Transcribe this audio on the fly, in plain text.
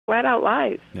flat out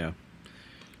lies. Yeah.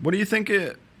 What do you think,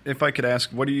 if I could ask,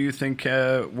 what do you think,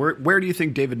 where do you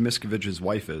think David Miscavige's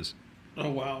wife is? Oh,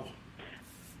 wow.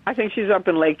 I think she's up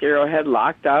in Lake Arrowhead,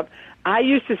 locked up. I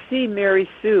used to see Mary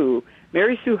Sue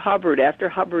Hubbard, after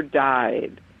Hubbard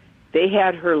died. They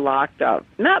had her locked up.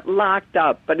 Not locked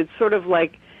up, but it's sort of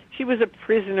like she was a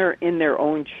prisoner in their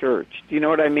own church. Do you know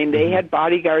what I mean? They had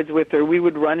bodyguards with her. We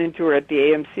would run into her at the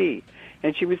AMC,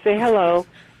 and she would say hello,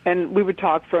 and we would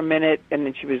talk for a minute, and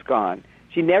then she was gone.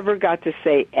 She never got to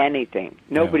say anything.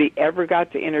 Nobody ever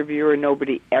got to interview her.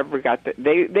 Nobody ever got to.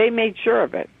 They made sure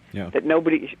of it, that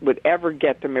nobody would ever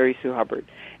get to Mary Sue Hubbard.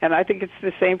 And I think it's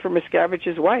the same for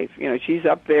Miscavige's wife. You know, she's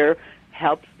up there,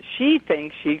 she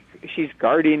thinks she's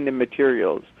guarding the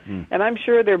materials. And I'm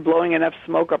sure they're blowing enough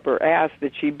smoke up her ass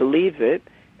that she believes it.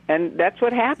 And that's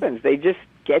what happens. They just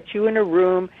get you in a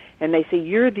room, and they say,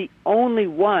 you're the only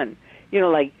one. You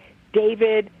know, like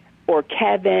David or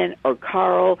Kevin or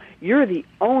Carl, you're the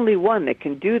only one that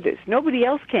can do this. Nobody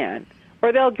else can.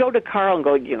 Or they'll go to Carl and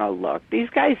go, you know, look, these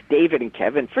guys, David and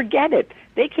Kevin, forget it.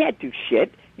 They can't do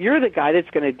shit. You're the guy that's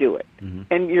going to do it.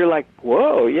 And you're like,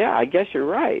 whoa, yeah, I guess you're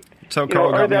right. So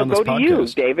Carl got me on this podcast. Or they'll go to you,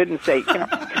 David, and say, you know,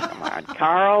 come on,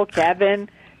 Carl, Kevin,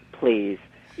 please.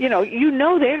 You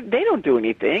know they don't do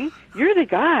anything. You're the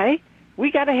guy.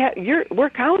 We got to have. We're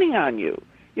counting on you.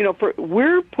 You know,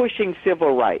 we're pushing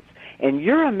civil rights, and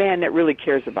you're a man that really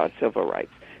cares about civil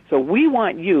rights. So we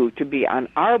want you to be on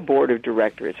our board of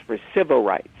directors for civil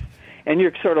rights. And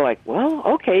you're sort of like, well,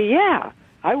 okay, yeah,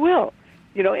 I will.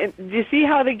 You know, and do you see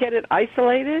how they get it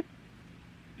isolated?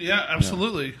 Yeah,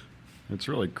 absolutely. Yeah. It's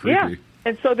really creepy. Yeah.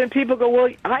 And so then people go, well,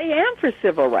 I am for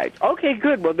civil rights. Okay,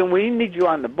 good. Well, then we need you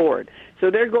on the board. So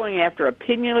they're going after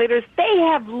opinion leaders. They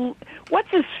have, what's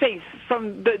his face,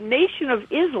 from the Nation of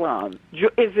Islam,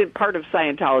 is it part of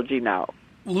Scientology now?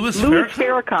 Louis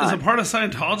Farrakhan. Is it part of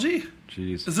Scientology?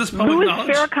 Jeez. Is this public knowledge?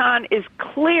 Louis Farrakhan is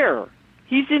clear.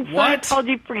 He's in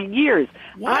Scientology for years.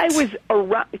 What? I was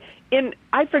around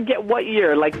I forget what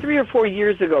year, like 3 or 4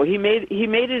 years ago. He made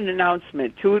an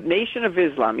announcement to Nation of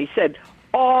Islam. He said,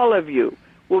 all of you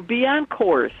will be on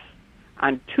course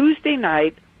on Tuesday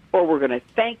night, or we're going to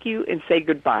thank you and say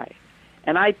goodbye.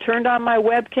 And I turned on my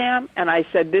webcam and I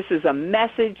said, this is a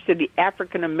message to the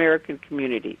African American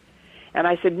community. And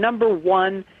I said, number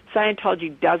one,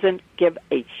 Scientology doesn't give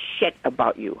a shit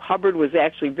about you. Hubbard was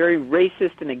actually very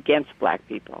racist and against black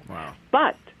people. Wow.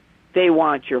 But they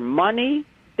want your money,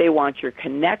 they want your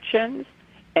connections,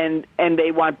 and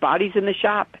they want bodies in the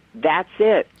shop. That's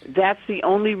it. That's the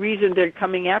only reason they're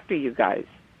coming after you guys.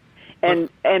 And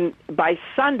by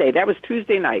Sunday, that was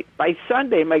Tuesday night, by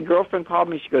Sunday, my girlfriend called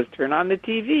me. She goes, turn on the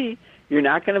TV. You're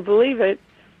not going to believe it.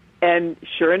 And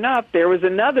sure enough, there was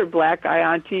another black guy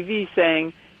on TV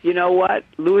saying, you know what,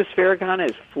 Louis Farrakhan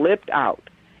has flipped out,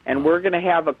 and we're going to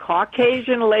have a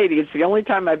Caucasian lady. It's the only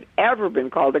time I've ever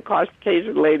been called a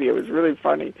Caucasian lady. It was really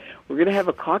funny. We're going to have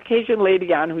a Caucasian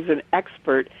lady on who's an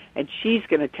expert, and she's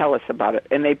going to tell us about it.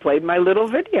 And they played my little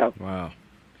video. Wow.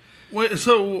 Wait,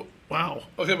 so, wow.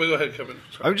 Okay, but go ahead, Kevin.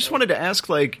 Sorry. I just wanted to ask,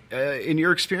 like, in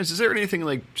your experience, is there anything,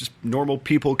 like, just normal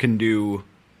people can do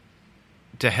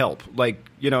to help? Like,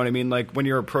 you know what I mean? Like, when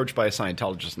you're approached by a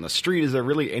Scientologist on the street, is there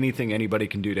really anything anybody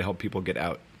can do to help people get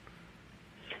out?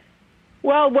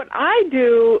 Well, what I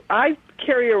do, I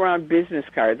carry around business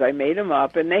cards. I made them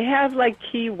up, and they have, like,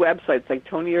 key websites, like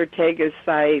Tony Ortega's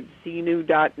site,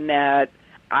 zenu.net.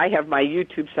 I have my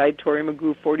YouTube site, Tory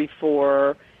Magoo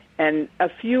 44, and a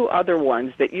few other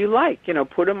ones that you like. You know,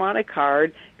 put them on a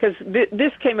card, because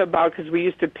this came about because we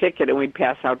used to picket and we'd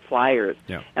pass out flyers.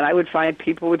 Yeah. And I would find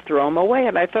people would throw them away,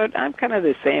 and I thought, I'm kind of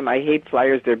the same. I hate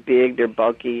flyers. They're big, they're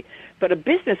bulky. But a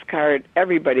business card,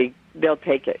 everybody, they'll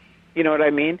take it. You know what I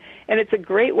mean? And it's a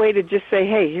great way to just say,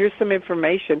 hey, here's some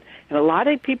information. And a lot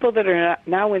of people that are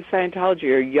now in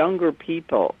Scientology are younger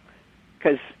people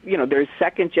because, you know, there's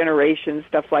second generation,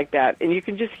 stuff like that. And you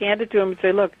can just hand it to them and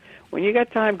say, look, when you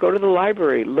got time, go to the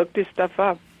library, look this stuff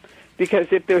up. Because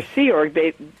if they're Sea Org,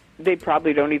 they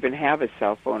probably don't even have a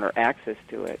cell phone or access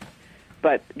to it.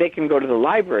 But they can go to the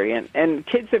library. And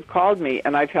kids have called me,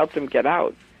 and I've helped them get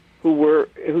out,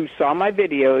 who saw my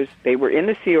videos. They were in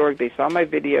the Sea Org, they saw my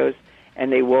videos,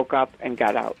 and they woke up and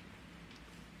got out.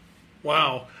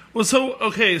 Wow. Well,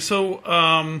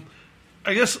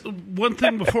 I guess one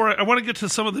thing before I want to get to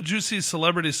some of the juicy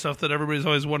celebrity stuff that everybody's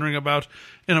always wondering about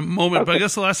in a moment. Okay. But I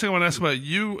guess the last thing I want to ask about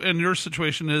you and your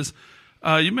situation is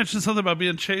you mentioned something about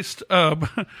being chased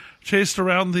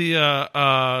around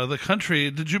the country.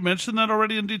 Did you mention that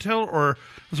already in detail, or I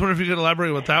was wondering if you could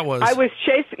elaborate what that was? I was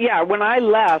chased. Yeah, when I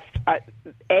left,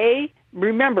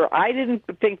 remember, I didn't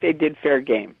think they did fair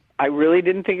game. I really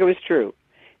didn't think it was true.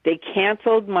 They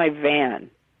canceled my van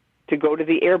to go to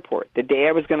the airport the day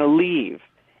I was going to leave.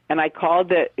 And I called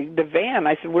the van.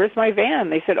 I said, where's my van?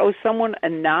 They said, oh, someone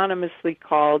anonymously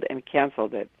called and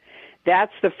canceled it.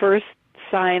 That's the first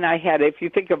sign I had. If you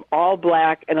think of all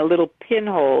black and a little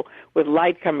pinhole with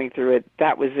light coming through it,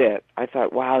 that was it. I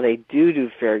thought, wow, they do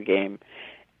fair game.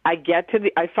 I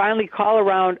finally call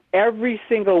around every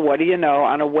single, what do you know,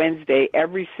 on a Wednesday,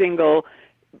 every single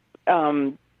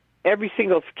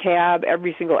cab,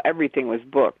 everything was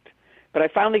booked. But I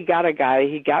finally got a guy.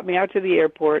 He got me out to the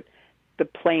airport. The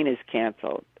plane is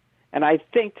canceled. And I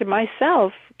think to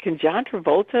myself, can John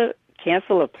Travolta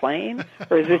cancel a plane?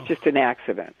 Or is this just an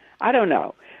accident? I don't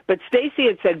know. But Stacy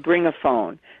had said, bring a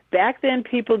phone. Back then,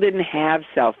 people didn't have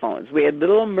cell phones. We had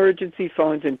little emergency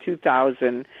phones in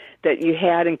 2000 that you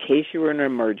had in case you were in an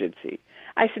emergency.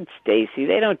 I said, Stacy,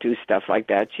 they don't do stuff like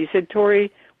that. She said,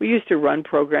 Tory, we used to run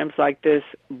programs like this.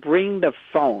 Bring the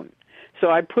phone.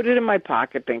 So I put it in my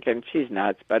pocket thinking, she's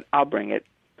nuts, but I'll bring it.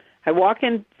 I walk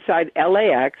inside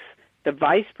LAX. The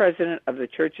vice president of the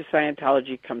Church of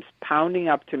Scientology comes pounding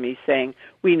up to me saying,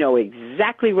 we know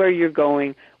exactly where you're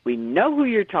going. We know who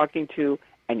you're talking to,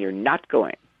 and you're not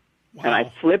going. Wow. And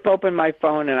I flip open my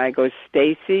phone, and I go,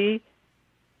 Stacy,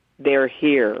 they're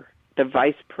here. The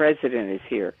vice president is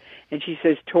here. And she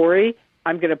says, Tory,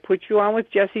 I'm going to put you on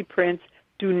with Jesse Prince.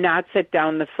 Do not set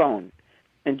down the phone.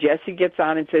 And Jesse gets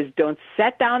on and says, don't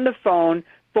set down the phone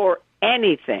for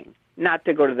anything. Not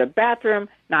to go to the bathroom,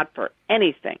 not for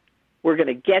anything. We're going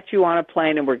to get you on a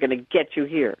plane, and we're going to get you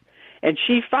here. And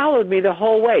she followed me the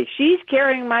whole way. She's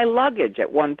carrying my luggage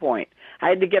at one point. I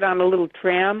had to get on a little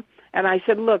tram, and I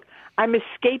said, look, I'm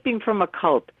escaping from a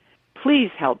cult.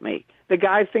 Please help me. The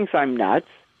guy thinks I'm nuts.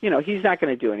 You know, he's not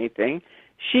going to do anything.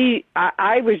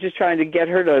 I was just trying to get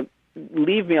her to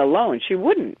leave me alone. She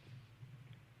wouldn't.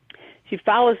 She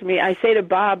follows me. I say to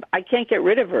Bob, I can't get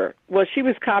rid of her. Well, she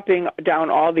was copying down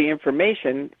all the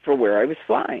information for where I was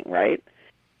flying, right?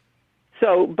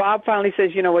 So Bob finally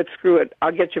says, you know what, screw it.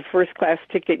 I'll get your first-class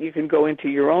ticket. You can go into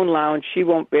your own lounge. She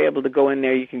won't be able to go in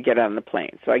there. You can get on the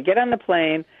plane. So I get on the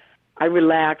plane. I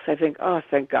relax. I think, oh,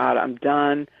 thank God, I'm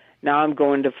done. Now I'm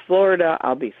going to Florida.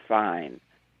 I'll be fine.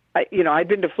 I've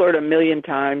been to Florida a million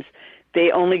times. They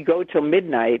only go till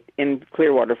midnight in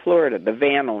Clearwater, Florida. The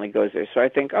van only goes there. So I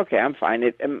think, okay, I'm fine.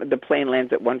 The plane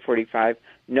lands at 1:45,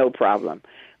 no problem.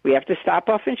 We have to stop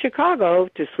off in Chicago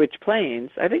to switch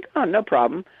planes. I think, oh, no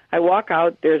problem. I walk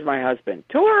out. There's my husband.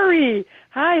 Tory,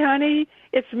 hi, honey.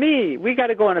 It's me. We got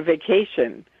to go on a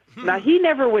vacation. Now, he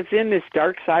never was in this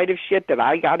dark side of shit that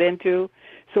I got into.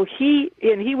 So he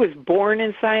was born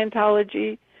in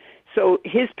Scientology. So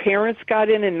his parents got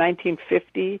in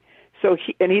 1950. So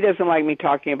he doesn't like me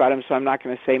talking about him, so I'm not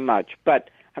going to say much. But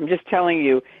I'm just telling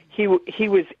you, he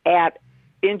was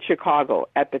in Chicago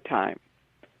at the time.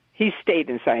 He stayed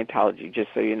in Scientology, just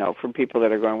so you know, for people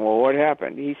that are going, well, what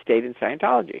happened? He stayed in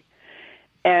Scientology.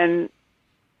 And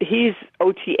he's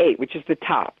OT8, which is the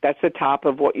top. That's the top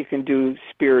of what you can do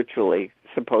spiritually.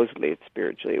 Supposedly it's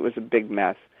spiritually. It was a big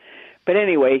mess. But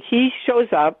anyway, he shows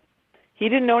up. He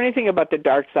didn't know anything about the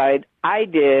dark side. I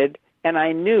did. And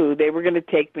I knew they were going to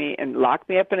take me and lock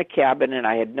me up in a cabin, and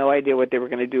I had no idea what they were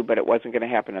going to do, but it wasn't going to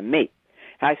happen to me.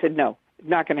 And I said, no, it's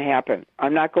not going to happen.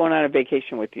 I'm not going on a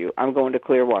vacation with you. I'm going to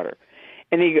Clearwater.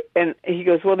 And he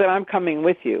goes, well, then I'm coming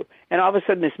with you. And all of a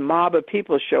sudden, this mob of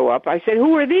people show up. I said,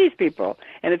 who are these people?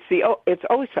 And it's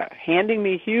OSA handing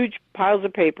me huge piles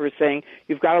of papers saying,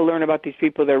 you've got to learn about these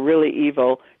people. They're really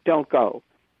evil. Don't go.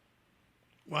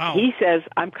 Wow. He says,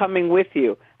 I'm coming with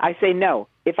you. I say, no.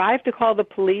 If I have to call the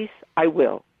police, I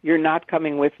will. You're not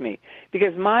coming with me.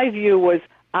 Because my view was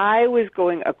I was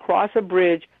going across a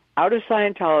bridge out of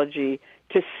Scientology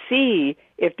to see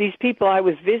if these people I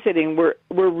was visiting were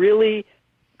really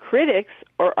critics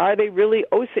or are they really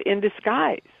OSA in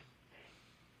disguise.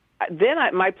 Then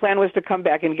my plan was to come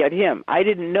back and get him. I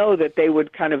didn't know that they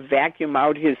would kind of vacuum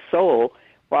out his soul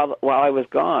while I was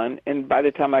gone, and by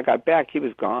the time I got back, he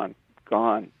was gone.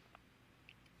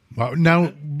 Wow. Now,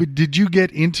 did you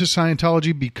get into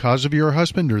Scientology because of your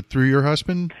husband or through your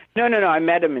husband? No. I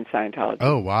met him in Scientology.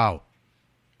 Oh, wow.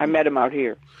 I met him out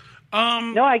here.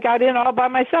 No, I got in all by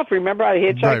myself. Remember, I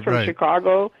hitchhiked from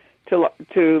Chicago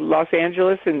to Los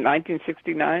Angeles in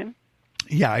 1969.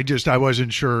 Yeah, I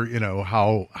wasn't sure,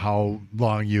 how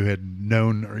long you had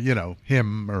known,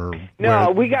 him or.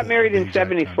 No, we got married in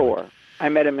 74. I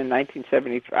met him in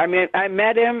 1973. I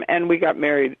met him and we got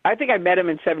married. I think I met him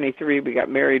in 73. We got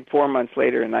married 4 months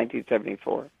later in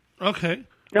 1974. Okay.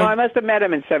 No, I must have met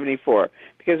him in 74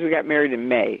 because we got married in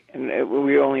May, and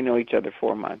we only know each other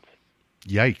 4 months.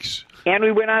 Yikes. And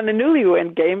we went on the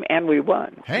Newlywed Game, and we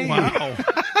won. Hey. Wow.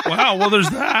 Wow. Well, there's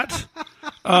that.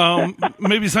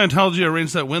 Maybe Scientology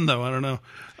arranged that win, though. I don't know.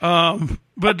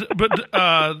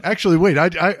 Actually, wait.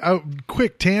 I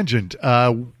quick tangent.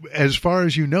 As far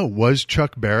as you know, was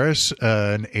Chuck Barris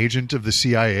an agent of the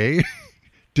CIA?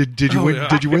 Did you win? Yeah.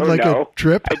 Did you win like a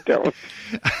trip? I don't.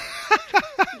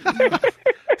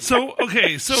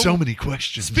 So many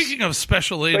questions. Speaking of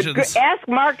special agents, Ask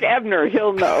Mark Ebner;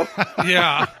 he'll know.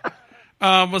 yeah.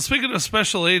 Well, speaking of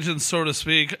special agents, so to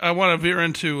speak, I want to veer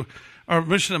into our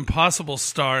Mission Impossible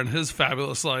star and his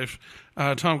fabulous life,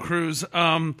 Tom Cruise.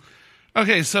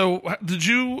 Okay, so did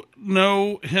you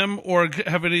know him or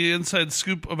have any inside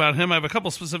scoop about him? I have a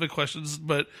couple specific questions,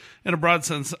 but in a broad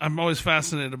sense, I'm always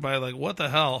fascinated by, like, what the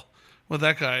hell with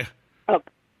that guy? Oh,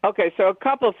 okay, so a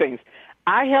couple things.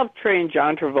 I helped train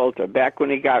John Travolta back when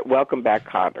he got Welcome Back,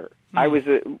 Kotter. I was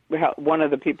one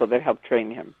of the people that helped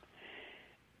train him.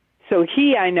 So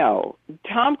I know.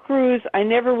 Tom Cruise, I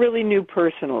never really knew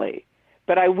personally.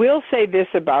 But I will say this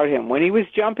about him. When he was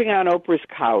jumping on Oprah's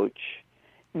couch,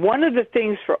 one of the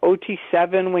things for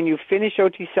OT7, when you finish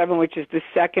OT7, which is the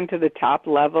second to the top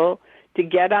level, to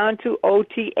get onto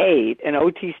OT8, and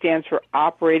OT stands for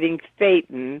Operating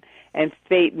Phaeton, and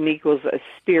Phaeton equals a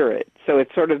spirit. So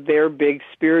it's sort of their big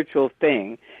spiritual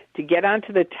thing. To get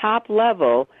onto the top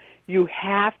level, you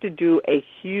have to do a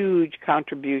huge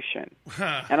contribution.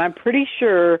 And I'm pretty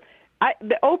sure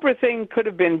the Oprah thing could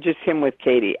have been just him with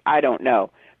Katie. I don't know.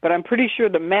 But I'm pretty sure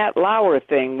the Matt Lauer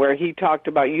thing where he talked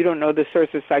about you don't know the source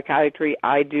of psychiatry,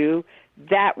 I do,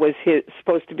 that was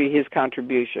supposed to be his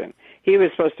contribution. He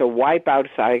was supposed to wipe out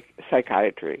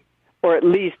psychiatry, or at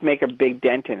least make a big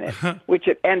dent in it, which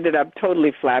it ended up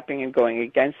totally flapping and going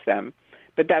against them.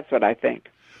 But that's what I think.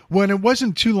 When it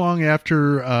wasn't too long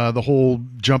after the whole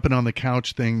jumping on the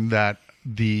couch thing that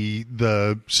the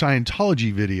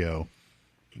Scientology video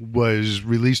was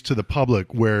released to the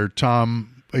public, where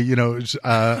Tom, I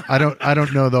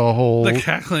don't know the whole the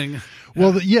cackling.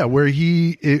 Well, where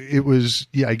it was,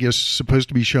 I guess supposed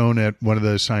to be shown at one of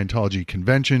the Scientology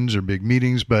conventions or big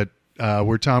meetings, but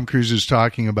where Tom Cruise is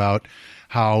talking about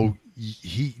how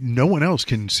no one else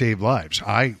can save lives.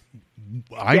 I know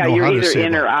how to save lives. You're either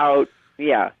in or out.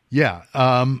 Yeah. Yeah.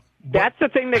 That's the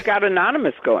thing that got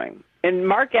Anonymous going. And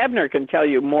Mark Ebner can tell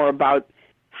you more about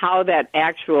how that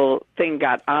actual thing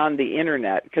got on the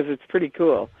internet, because it's pretty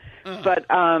cool. But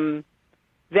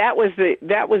that was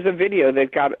the video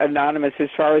that got Anonymous, as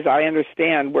far as I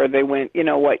understand, where they went, you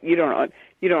know what, you don't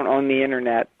own the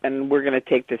internet, and we're going to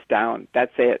take this down.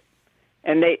 That's it.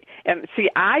 And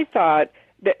I thought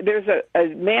that there's a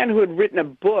man who had written a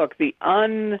book,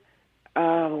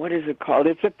 what is it called?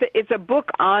 It's a book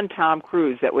on Tom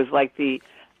Cruise that was like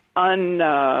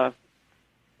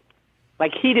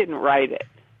like he didn't write it.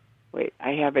 Wait,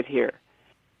 I have it here.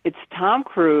 It's Tom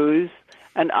Cruise,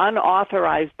 an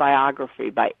unauthorized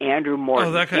biography by Andrew Morton.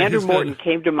 Oh, that guy, Andrew Morton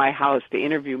came to my house to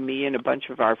interview me and a bunch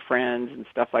of our friends and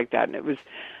stuff like that, and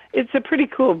it's a pretty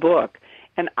cool book.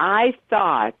 And I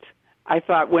thought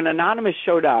when Anonymous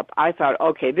showed up, I thought,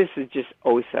 okay, this is just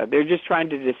OSA. They're just trying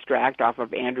to distract off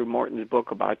of Andrew Morton's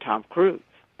book about Tom Cruise.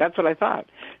 That's what I thought.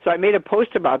 So I made a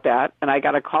post about that, and I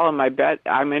got a call in my bed.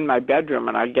 I'm in my bedroom,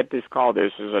 and I get this call.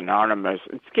 This is Anonymous.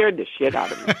 It scared the shit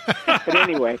out of me. But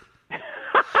anyway,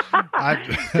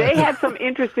 they had some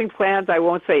interesting plans. I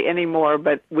won't say any more,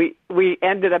 but we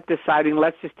ended up deciding,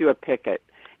 let's just do a picket.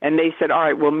 And they said, all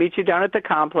right, we'll meet you down at the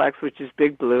complex, which is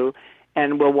Big Blue,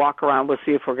 and we'll walk around. We'll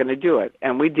see if we're going to do it.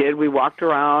 And we did. We walked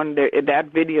around.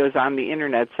 That video's on the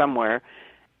internet somewhere.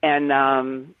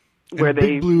 And where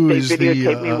they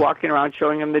videotaped me walking around,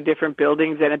 showing them the different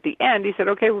buildings. And at the end, he said,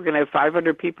 okay, we're going to have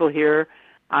 500 people here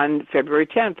on February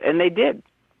 10th. And they did.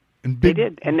 They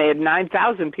did. And they had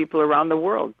 9,000 people around the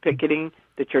world picketing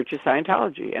the Church of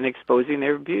Scientology and exposing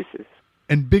their abuses.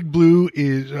 And Big Blue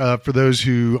is, for those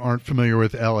who aren't familiar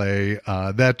with L.A.,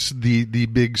 that's the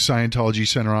big Scientology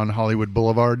center on Hollywood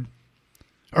Boulevard.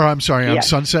 Or I'm sorry, on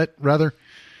Sunset, rather.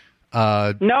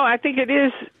 No, I think it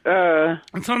is.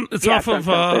 It's off of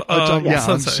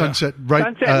Sunset. Sunset, right?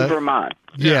 Sunset in Vermont.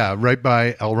 Yeah, right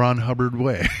by L. Ron Hubbard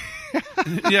Way.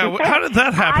 Yeah, how did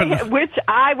that happen? Which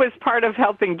I was part of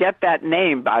helping get that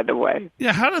name, by the way.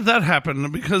 Yeah, how did that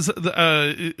happen? Because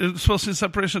it's supposed to be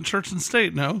separation of church and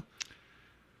state, no?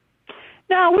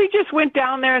 No, we just went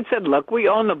down there and said, look, we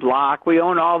own the block. We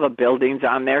own all the buildings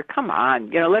on there. Come on.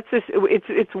 Let's just,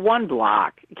 it's one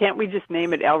block. Can't we just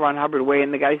name it L. Ron Hubbard Way?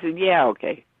 And the guy said, yeah,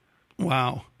 okay.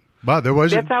 Wow. Wow,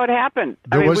 that's how it happened.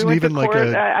 There wasn't we even like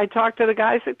I talked to the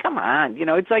guy. I said, come on.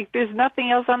 It's like there's nothing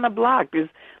else on the block. There's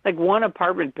like one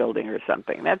apartment building or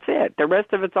something. That's it. The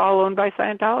rest of it's all owned by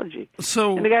Scientology.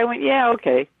 So, and the guy went, yeah,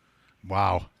 okay.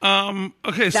 Wow.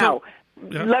 Okay, so... Now,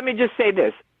 Yeah. let me just say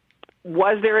this.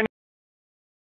 Was there any